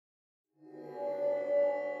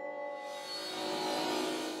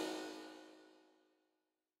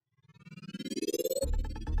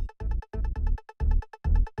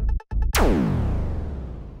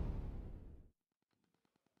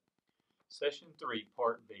Session 3,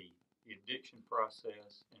 Part B, the addiction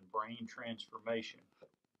process and brain transformation.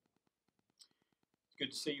 It's good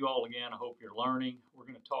to see you all again. I hope you're learning. We're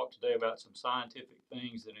going to talk today about some scientific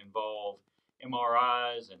things that involve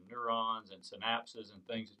MRIs and neurons and synapses and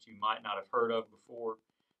things that you might not have heard of before,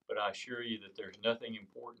 but I assure you that there's nothing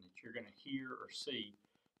important that you're going to hear or see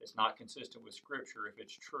that's not consistent with Scripture if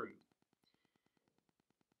it's true.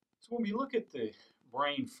 So when we look at the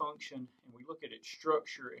brain function and we look at its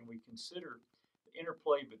structure and we consider the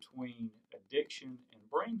interplay between addiction and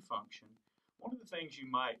brain function, one of the things you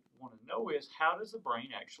might want to know is, how does the brain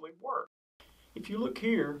actually work? If you look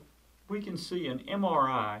here, we can see an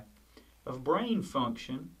MRI of brain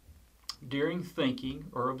function during thinking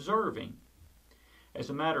or observing. As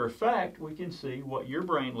a matter of fact, we can see what your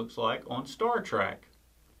brain looks like on Star Trek.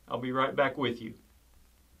 I'll be right back with you.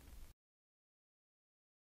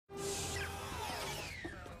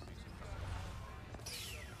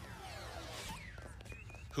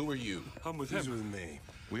 Who are you? I'm with He's him. with me.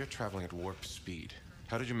 We are traveling at warp speed.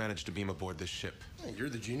 How did you manage to beam aboard this ship? Hey, you're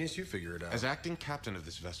the genius, you figure it out. As acting captain of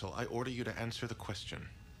this vessel, I order you to answer the question.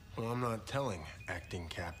 Well, I'm not telling, acting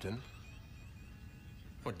captain.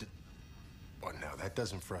 What now, that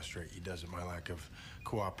doesn't frustrate you, does it, my lack of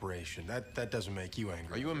cooperation? That doesn't make you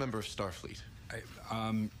angry. Are you a member of Starfleet?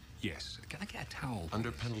 Yes. Can I get a towel?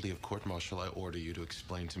 Under penalty of court-martial, I order you to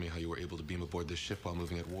explain to me how you were able to beam aboard this ship while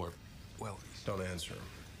moving at warp. Well, Don't answer him.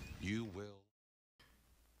 You will.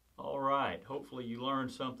 All right, hopefully you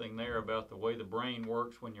learned something there about the way the brain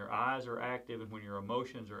works when your eyes are active and when your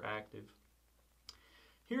emotions are active.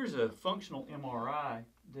 Here's a functional MRI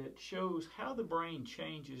that shows how the brain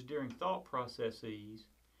changes during thought processes.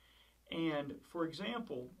 And for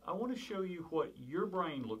example, I want to show you what your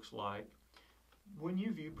brain looks like when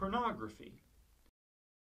you view pornography.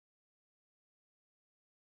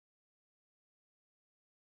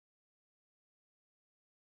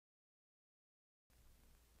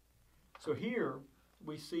 So here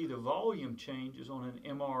we see the volume changes on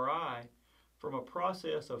an MRI from a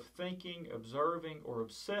process of thinking, observing, or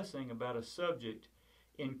obsessing about a subject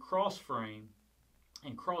in cross frame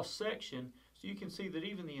and cross section, so you can see that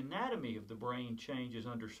even the anatomy of the brain changes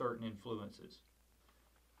under certain influences.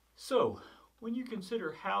 So when you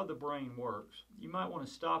consider how the brain works, you might want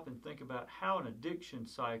to stop and think about how an addiction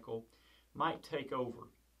cycle might take over.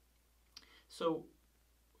 So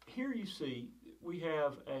here you see we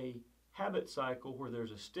have a habit cycle where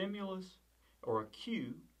there's a stimulus or a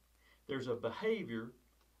cue, there's a behavior,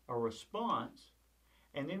 a response,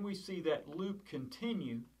 and then we see that loop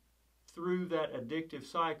continue through that addictive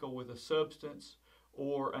cycle with a substance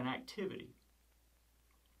or an activity.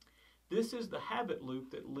 This is the habit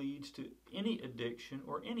loop that leads to any addiction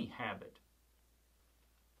or any habit.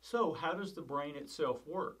 So how does the brain itself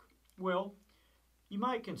work? Well, you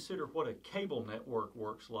might consider what a cable network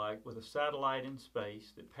works like, with a satellite in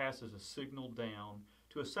space that passes a signal down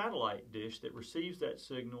to a satellite dish that receives that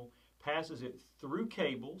signal, passes it through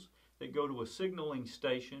cables that go to a signaling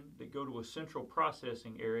station, that go to a central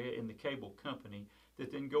processing area in the cable company, that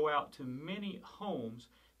then go out to many homes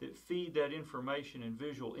that feed that information in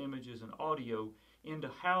visual images and audio into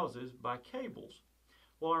houses by cables.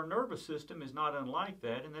 Well, our nervous system is not unlike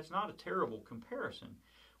that, and that's not a terrible comparison.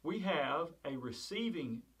 We have a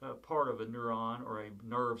receiving part of a neuron or a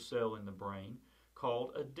nerve cell in the brain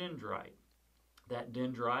called a dendrite. That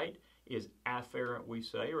dendrite is afferent, we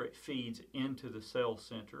say, or it feeds into the cell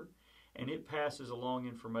center, and it passes along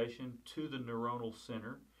information to the neuronal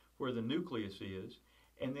center where the nucleus is,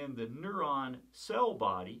 and then the neuron cell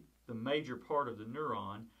body, the major part of the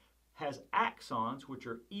neuron, has axons, which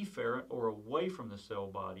are efferent or away from the cell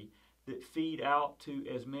body, that feed out to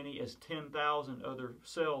as many as 10,000 other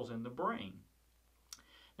cells in the brain.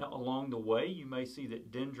 Now, along the way, you may see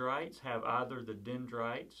that dendrites have either the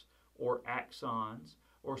dendrites or axons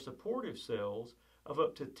or supportive cells of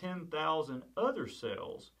up to 10,000 other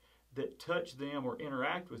cells that touch them or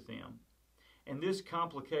interact with them. And this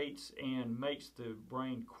complicates and makes the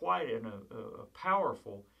brain quite a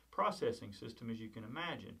powerful processing system, as you can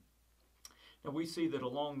imagine. Now, we see that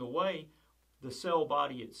along the way, the cell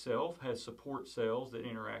body itself has support cells that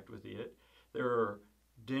interact with it. There are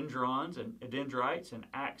dendrites and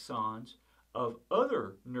axons of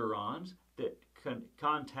other neurons that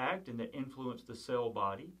contact and that influence the cell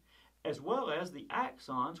body, as well as the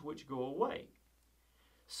axons which go away.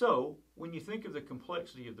 So, when you think of the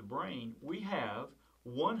complexity of the brain, we have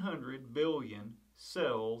 100 billion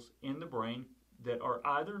cells in the brain that are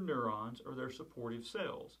either neurons or they're supportive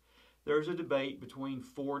cells. There's a debate between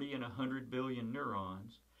 40 and 100 billion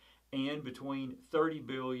neurons and between 30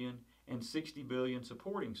 billion and 60 billion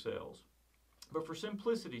supporting cells. But for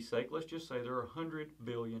simplicity's sake, let's just say there are 100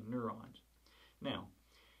 billion neurons. Now,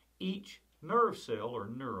 each nerve cell or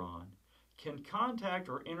neuron can contact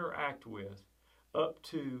or interact with up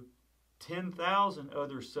to 10,000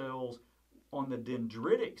 other cells on the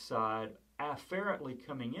dendritic side afferently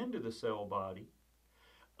coming into the cell body,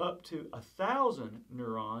 up to 1,000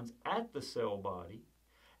 neurons at the cell body,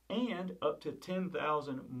 and up to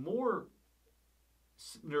 10,000 more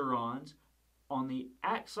neurons on the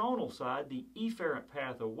axonal side, the efferent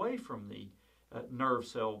path away from the nerve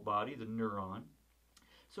cell body, the neuron.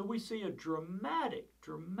 So we see a dramatic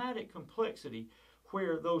complexity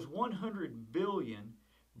where those 100 billion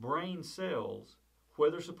brain cells,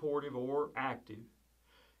 whether supportive or active,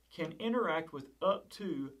 can interact with up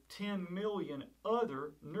to 10 million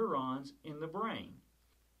other neurons in the brain.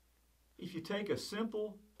 If you take a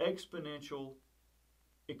simple exponential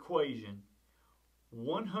equation,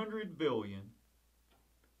 100 billion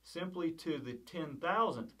simply to the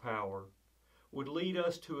 10,000th power would lead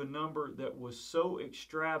us to a number that was so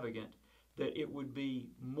extravagant that it would be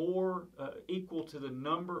more equal to the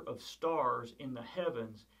number of stars in the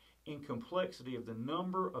heavens in complexity of the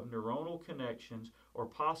number of neuronal connections or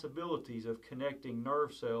possibilities of connecting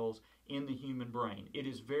nerve cells in the human brain. It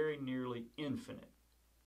is very nearly infinite.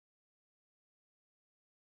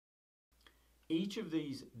 Each of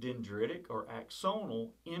these dendritic or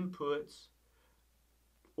axonal inputs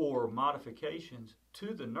or modifications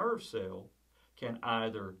to the nerve cell can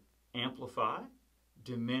either amplify,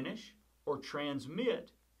 diminish, or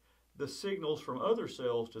transmit the signals from other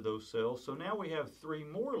cells to those cells. So now we have 3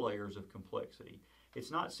 more layers of complexity. It's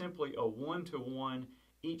not simply a one-to-one,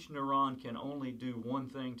 each neuron can only do one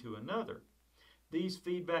thing to another. These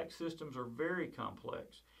feedback systems are very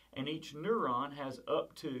complex, and each neuron has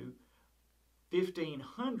up to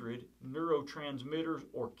 1,500 neurotransmitters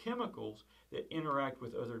or chemicals that interact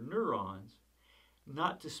with other neurons,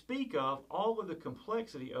 not to speak of all of the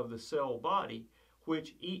complexity of the cell body,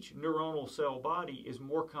 which each neuronal cell body is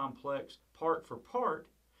more complex part for part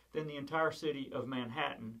than the entire city of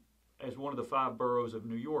Manhattan as one of the 5 boroughs of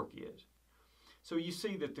New York is. So you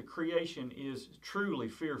see that the creation is truly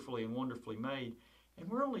fearfully and wonderfully made, and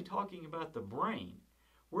we're only talking about the brain.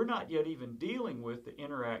 We're not yet even dealing with the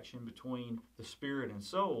interaction between the spirit and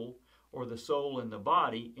soul, or the soul and the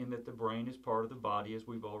body, in that the brain is part of the body, as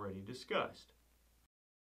we've already discussed.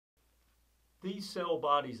 These cell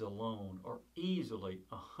bodies alone are easily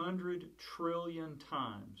 100 trillion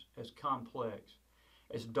times as complex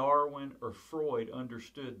as Darwin or Freud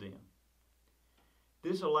understood them.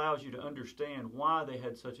 This allows you to understand why they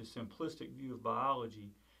had such a simplistic view of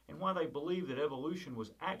biology and why they believed that evolution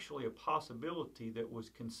was actually a possibility that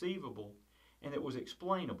was conceivable and that was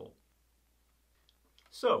explainable.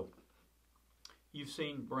 So, you've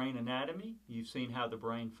seen brain anatomy, you've seen how the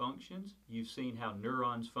brain functions, you've seen how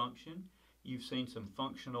neurons function, you've seen some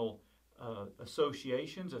functional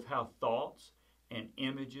associations of how thoughts and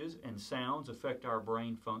images and sounds affect our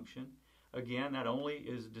brain function. Again, that only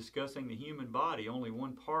is discussing the human body, only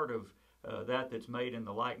one part of that's made in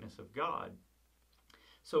the likeness of God.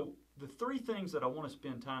 So the 3 things that I want to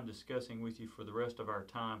spend time discussing with you for the rest of our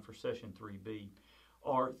time for session 3B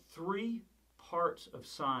are 3 parts of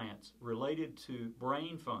science related to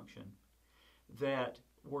brain function that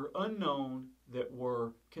were unknown, that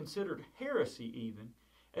were considered heresy even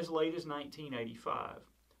as late as 1985.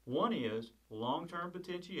 One is long-term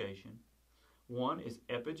potentiation, one is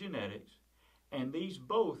epigenetics, and these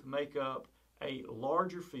both make up a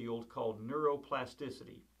larger field called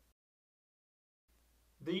neuroplasticity.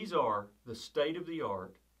 These are the state of the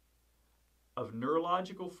art of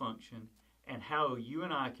neurological function and how you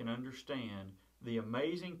and I can understand the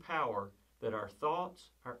amazing power that our thoughts,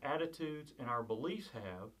 our attitudes, and our beliefs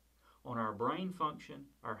have on our brain function,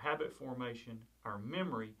 our habit formation, our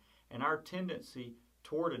memory, and our tendency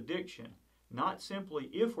toward addiction. Not simply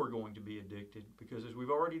if we're going to be addicted, because as we've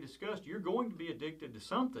already discussed, you're going to be addicted to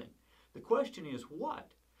something. The question is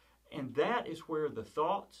what? And that is where the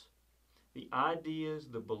thoughts, the ideas,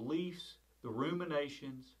 the beliefs, the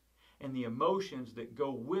ruminations, and the emotions that go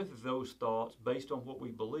with those thoughts based on what we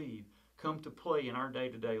believe come to play in our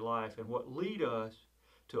day-to-day life and what lead us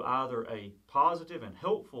to either a positive and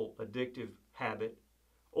helpful addictive habit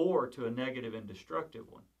or to a negative and destructive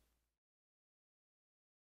one.